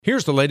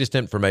Here's the latest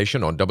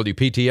information on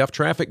WPTF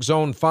Traffic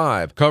Zone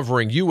 5,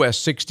 covering US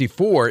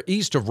 64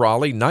 east of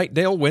Raleigh,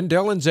 Knightdale,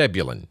 Wendell, and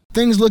Zebulon.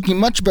 Things looking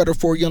much better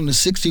for you on the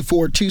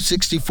 64,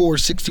 264,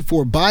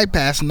 64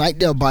 bypass,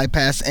 Knightdale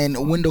bypass,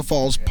 and Wendell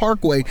Falls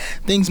Parkway.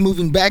 Things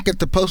moving back at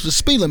the posted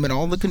speed limit.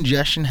 All the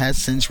congestion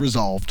has since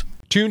resolved.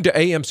 Tune to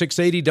AM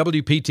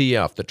 680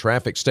 WPTF, the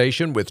traffic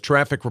station, with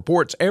traffic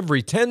reports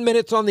every 10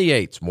 minutes on the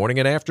 8s, morning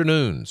and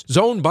afternoons.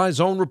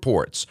 Zone-by-zone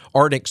reports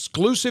are an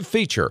exclusive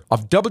feature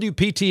of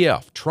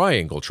WPTF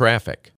Triangle Traffic.